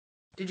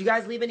Did you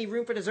guys leave any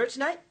room for dessert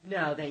tonight?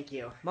 No, thank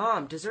you.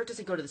 Mom, dessert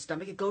doesn't go to the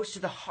stomach, it goes to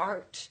the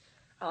heart.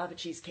 I'll have a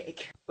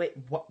cheesecake. Wait,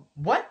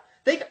 what?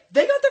 They got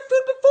their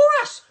food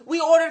before us! We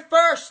ordered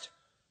first!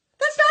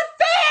 That's not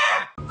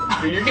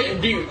fair! Dude, you're getting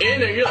deep in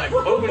there, you're like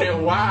opening it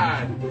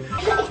wide.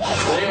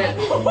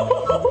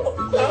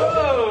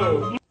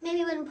 Oh! Maybe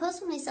I wouldn't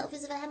post so many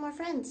selfies if I had more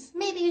friends.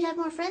 Maybe you'd have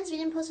more friends if you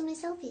didn't post so many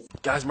selfies.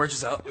 Guys, merch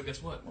is out. Yo,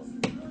 guess what?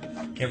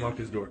 Can't lock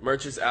his door.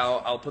 Merch is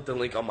out. I'll put the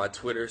link on my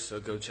Twitter,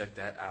 so go check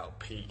that out.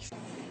 Peace.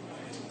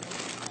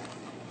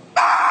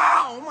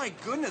 Oh my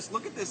goodness,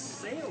 look at this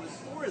sale. This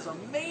store is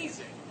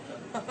amazing.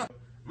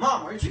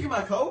 Mom, are you drinking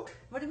my Coke?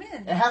 What do you mean?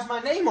 It has my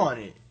name on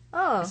it.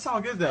 Oh. It's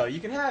all good though. You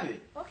can have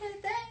it. Okay,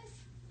 thanks.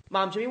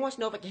 Mom, Jimmy wants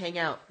to know if I can hang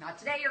out. Not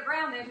today, you're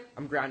grounded.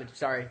 I'm grounded,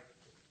 sorry.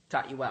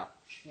 Taught you well.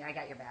 Yeah, I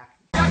got your back.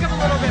 Back up a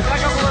little bit,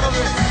 back up a little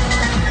bit.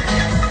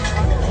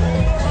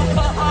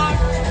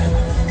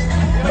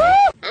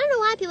 I don't know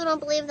why people don't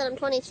believe that I'm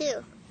 22.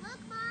 Look,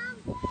 Mom.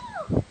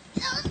 Woo!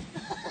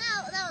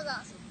 That was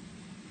awesome.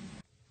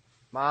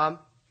 Mom,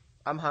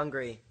 I'm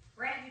hungry.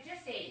 Brad, you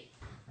just ate.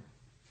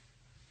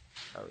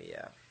 Oh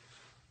yeah.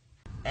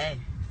 Hey,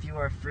 if you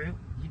were a fruit,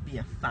 you'd be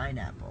a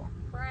pineapple.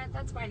 Brad,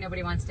 that's why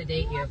nobody wants to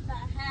date you. What the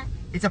heck?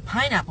 It's a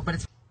pineapple, but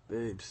it's...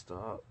 Babe,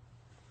 stop.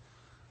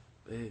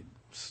 Babe,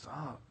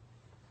 stop.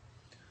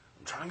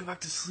 I'm trying to go back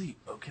to sleep,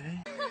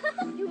 okay?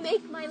 You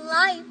make my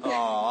life.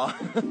 Aww.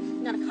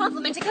 Not a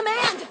compliment, a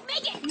command.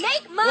 Make it.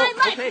 Make my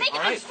life. Okay, Make it. all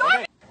I'm right,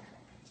 starving.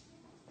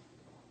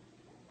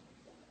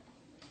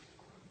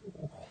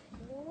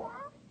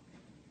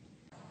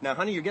 Now,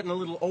 honey, you're getting a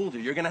little older.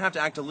 You're gonna have to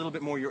act a little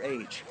bit more your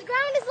age. The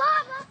ground is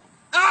lava.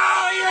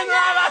 Oh, you're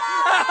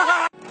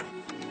lava!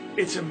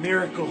 It's a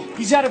miracle.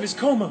 He's out of his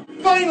coma.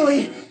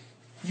 Finally!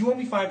 You owe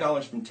me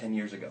 $5 from 10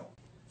 years ago.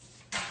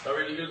 Are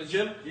we ready to go to the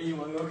gym? Yeah, you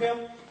wanna go,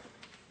 Cam?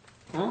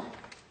 Huh?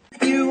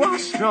 You are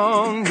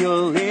strong,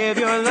 you'll live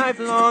your life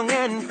long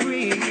and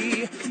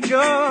free,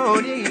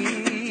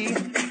 Jody.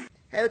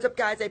 Hey, what's up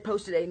guys? I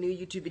posted a new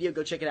YouTube video.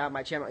 Go check it out.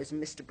 My channel is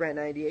Mr.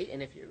 Brent98,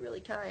 and if you're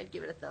really kind,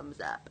 give it a thumbs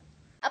up.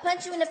 I'll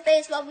punch you in the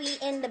face while we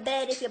in the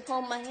bed if you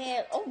pull my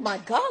hair. Oh my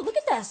God, look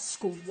at that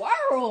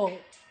squirrel.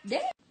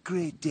 Damn.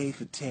 Great day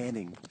for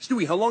tanning.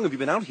 Stewie, how long have you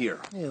been out here?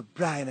 Oh,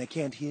 Brian, I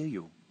can't hear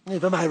you.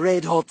 For my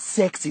red hot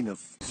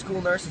sexiness.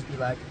 School nurses be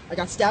like, I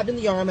got stabbed in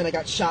the arm and I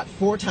got shot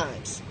 4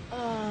 times.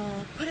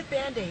 Oh, put a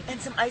Band-Aid and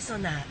some ice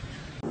on that.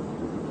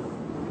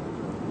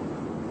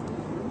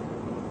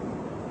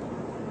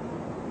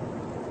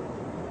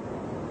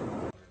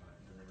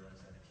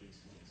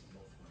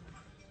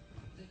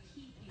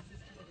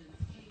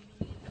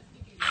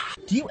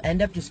 Do you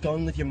end up just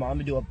going with your mom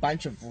to do a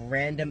bunch of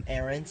random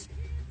errands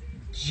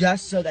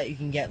just so that you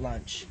can get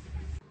lunch?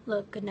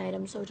 Look, good night,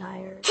 I'm so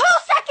tired. 2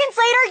 seconds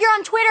later, you're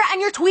on Twitter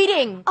and you're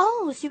tweeting.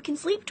 Oh, so you can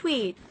sleep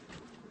tweet.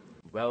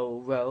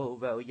 Row, row,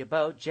 row your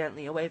boat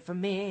gently away from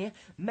me.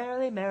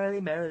 Merrily,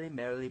 merrily, merrily,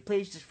 merrily,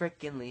 please just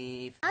frickin'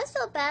 leave. I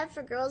feel bad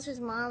for girls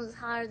whose mom is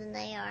hotter than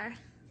they are.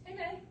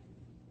 Hey,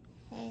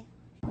 Hey.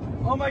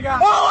 Oh my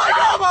God. Oh my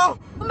God! Oh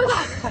my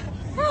God.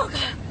 Oh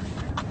God.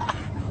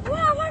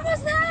 Wow, what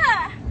was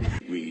that?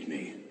 Read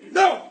me.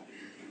 No!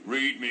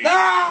 Read me.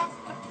 No!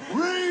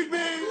 Read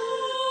me!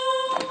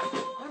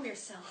 arm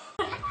yourself.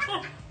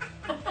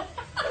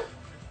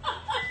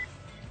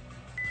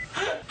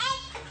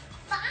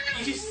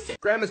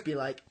 Grandmas be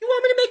like, you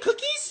want me to make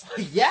cookies?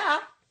 Yeah.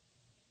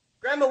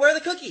 Grandma, where are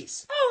the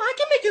cookies? Oh, I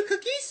can make you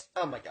cookies.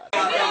 Oh my God.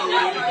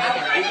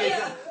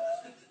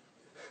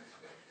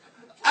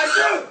 I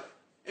do!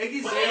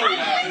 Iggy's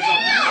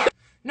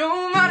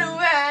No matter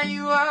where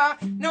you are,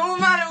 no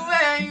matter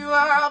where you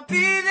are, I'll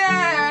be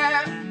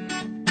there.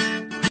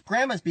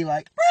 Grandmas be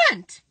like,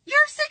 Brent, you're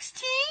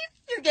 16?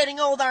 You're getting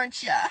old,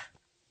 aren't ya?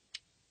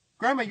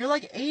 Grandma, you're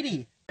like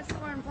 80. That's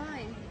Lauren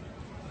Vine.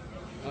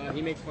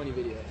 He makes funny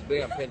videos.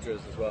 Big on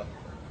Pinterest as well.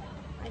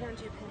 I don't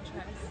do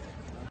Pinterest.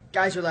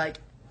 Guys are like,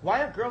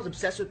 why are girls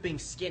obsessed with being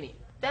skinny?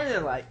 Then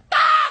they're like,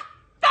 ah,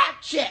 fat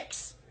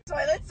chicks.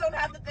 Toilets don't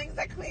have the things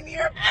that clean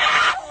your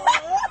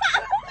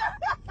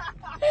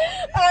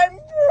I'm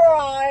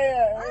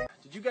crying.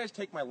 Did you guys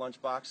take my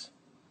lunchbox?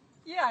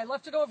 Yeah, I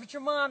left it over at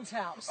your mom's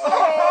house.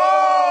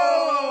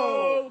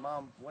 Oh!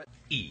 Mom, what?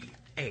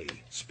 EA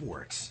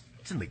Sports.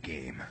 It's in the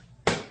game.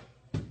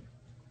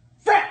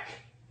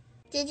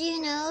 Did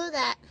you know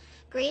that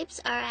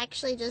grapes are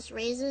actually just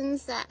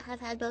raisins that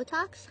have had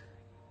Botox?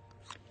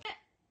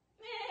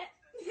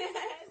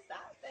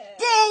 Stop it.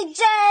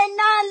 DJ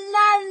na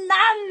na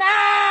na na.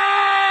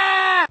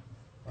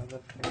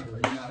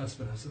 Yes,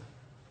 Vanessa.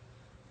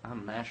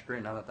 I'm mashed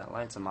green now that that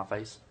light's in my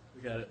face.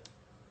 We got it.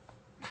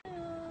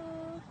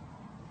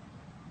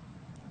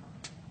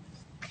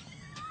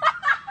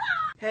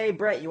 Hey,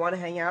 Brett, you want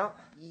to hang out?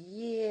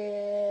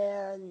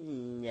 Yeah,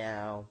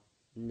 no.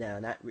 No,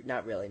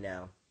 not really,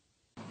 no.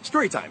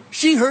 Story time.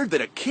 She heard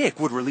that a kick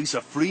would release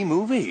a free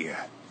movie.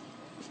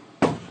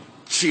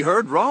 She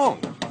heard wrong.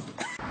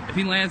 If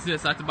he lands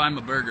this, I have to buy him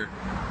a burger.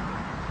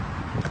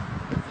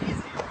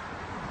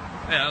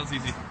 Yeah, that was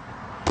easy.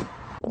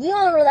 You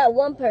don't know that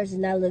one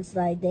person that looks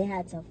like they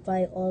had to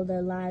fight all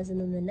their lives, and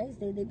then the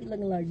next day they be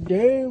looking like,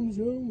 damn,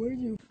 son, where'd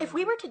you? If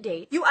we were to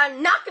date, you are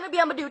not gonna be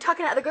able to do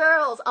talking to other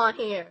girls on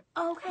here.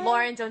 Okay.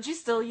 Lauren, don't you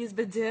still use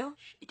Badoo?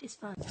 It is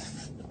fun.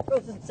 I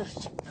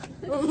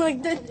don't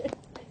like this.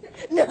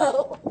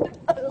 No.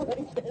 I don't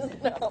like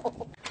this.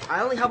 No.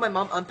 I only help my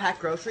mom unpack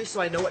groceries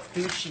so I know what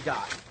food she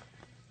got.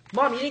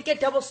 Mom, you didn't get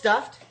double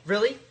stuffed?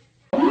 Really?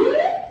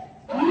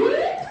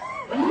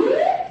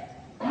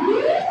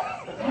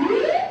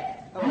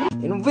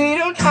 And we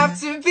don't have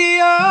to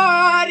be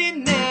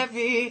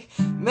ordinary.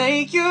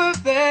 Make your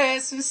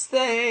best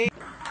mistake.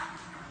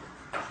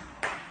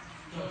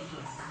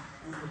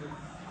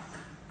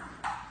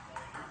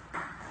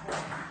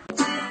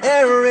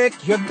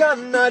 Eric, you're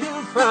gonna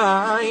do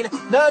fine.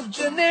 Not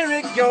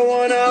generic, you're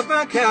one of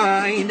a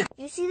kind.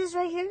 You see this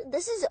right here?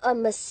 This is a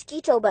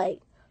mosquito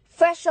bite.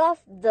 Fresh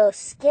off the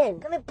skin.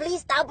 Can we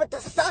please stop with the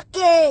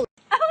sucking?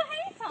 Oh,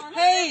 hey, Tom.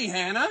 Hey,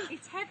 Hannah.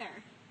 It's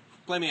Heather.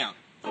 Play me out.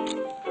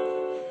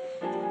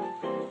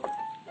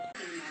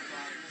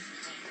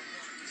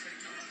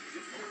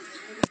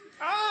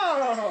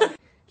 Oh!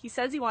 He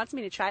says he wants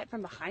me to try it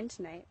from behind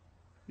tonight.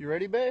 You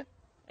ready, babe?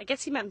 I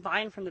guess he meant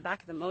Vine from the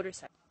back of the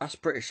motorcycle. Us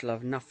British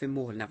love nothing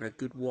more than having a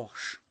good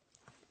wash.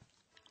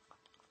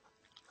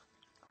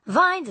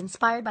 Vines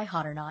inspired by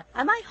Hot or Not.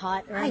 Am I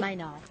hot or am I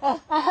not?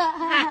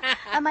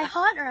 Am I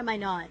hot or am I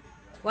not?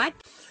 What?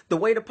 The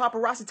way the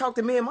paparazzi talk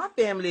to me and my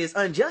family is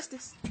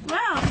injustice.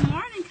 Well, good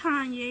morning,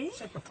 Kanye.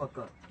 Shut the fuck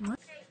up.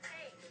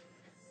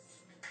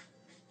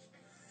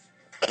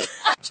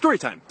 Story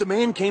time. The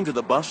man came to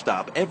the bus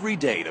stop every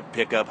day to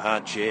pick up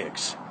hot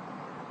chicks.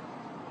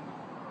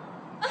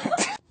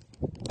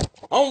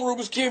 I'm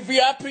Ruben's Kid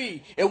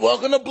VIP, and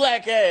welcome to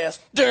Black Ass.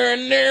 Is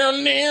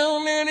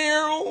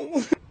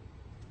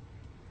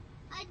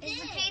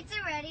the pizza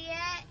ready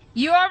yet?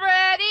 You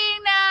already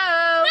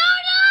know! No!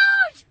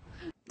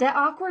 That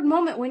awkward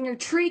moment when your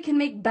tree can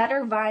make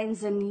better vines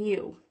than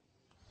you.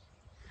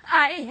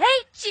 I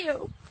hate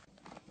you!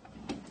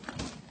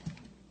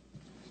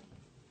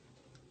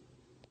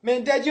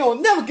 Man, Dad, you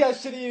don't never got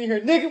shit in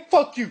here, nigga.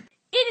 Fuck you.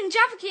 Eating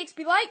Jaffa cakes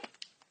be like...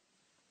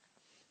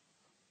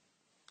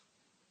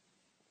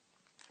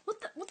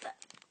 What the...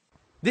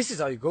 This is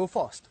how you go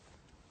fast.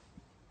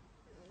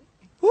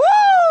 Woo!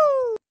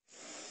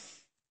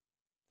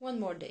 One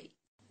more date.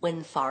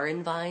 When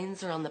foreign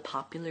vines are on the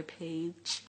popular page.